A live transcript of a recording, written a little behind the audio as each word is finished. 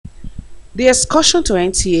The excursion to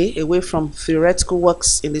NTA away from theoretical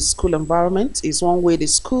works in the school environment is one way the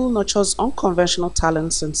school nurtures unconventional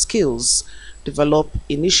talents and skills, develop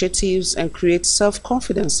initiatives, and create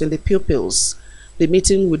self-confidence in the pupils. The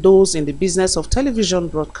meeting with those in the business of television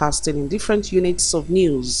broadcasting in different units of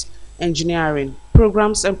news, engineering,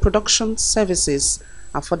 programs, and production services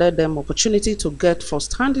afforded them opportunity to get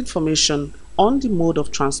first-hand information on the mode of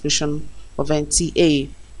transmission of NTA.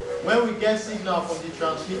 When we get signal from the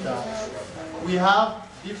transmitter, we have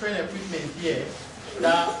different equipment here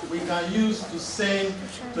that we can use to send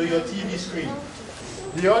to your TV screen.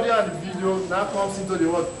 The audio and the video now comes into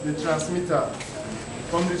the transmitter.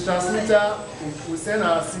 From the transmitter, we send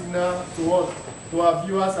our signal to our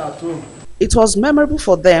viewers at home. It was memorable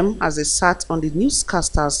for them as they sat on the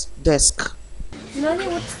newscaster's desk.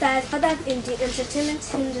 Nollywood stars others in the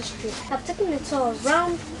entertainment industry have taken a tour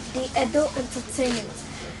around the Edo Entertainment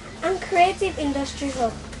and Creative Industry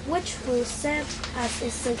Hub, which will serve as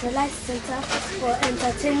a centralized center for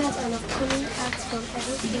entertainment and upcoming acts from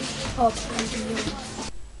Edo State up and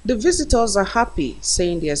beyond. The visitors are happy,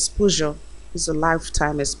 saying the exposure is a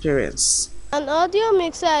lifetime experience. An audio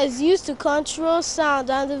mixer is used to control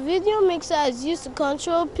sound, and the video mixer is used to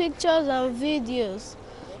control pictures and videos.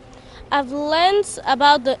 I've learned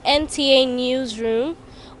about the NTA newsroom,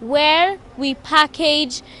 where we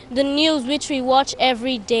package the news which we watch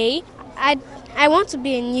every day. I want to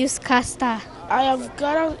be a newscaster. I have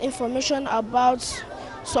gathered information about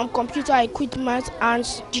some computer equipment and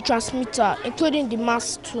the transmitter, including the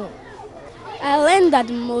mouse tool. I learned that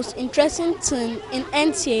the most interesting thing in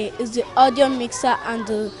NTA is the audio mixer and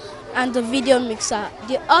the video mixer.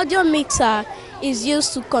 The audio mixer is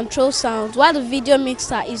used to control sound, while the video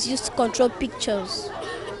mixer is used to control pictures.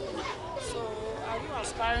 So, are you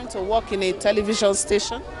aspiring to work in a television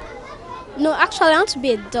station? No, actually I want to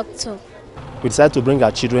be a doctor. We decided to bring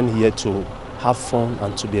our children here to have fun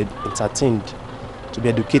and to be entertained, to be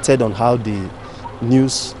educated on how the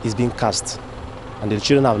news is being cast. And the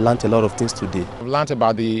children have learned a lot of things today. We've learned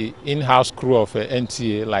about the in-house crew of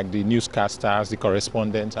NTA, like the newscasters, the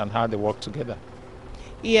correspondents, and how they work together.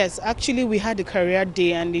 Yes, actually we had a career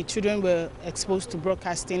day and the children were exposed to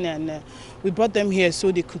broadcasting, and we brought them here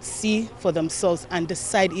so they could see for themselves and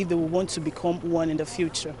decide if they would want to become one in the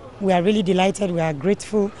future. We are really delighted, we are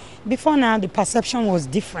grateful. Before now the perception was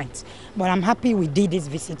different, but I'm happy we did this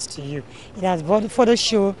visit to you. It has further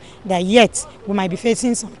shown that yet we might be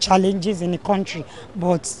facing some challenges in the country,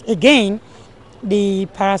 but again the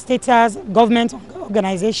parastatals, government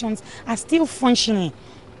organizations are still functioning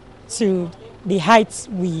to the heights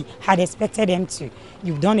we had expected them to.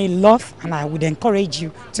 You've done a lot and I would encourage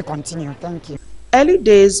you to continue. Thank you. Early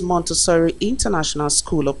Days Montessori International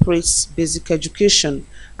School operates basic education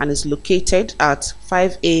and is located at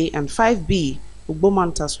 5A and 5B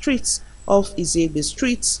Ugbomanta Streets off Izegbe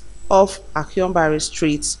Street off Akionbari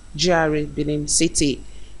Street, GRA, Benin City.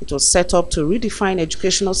 It was set up to redefine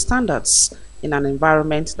educational standards in an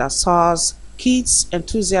environment that sours kids'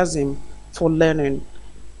 enthusiasm for learning.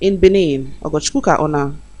 In Benin, Ogochukwu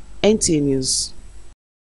Ona, NTA News.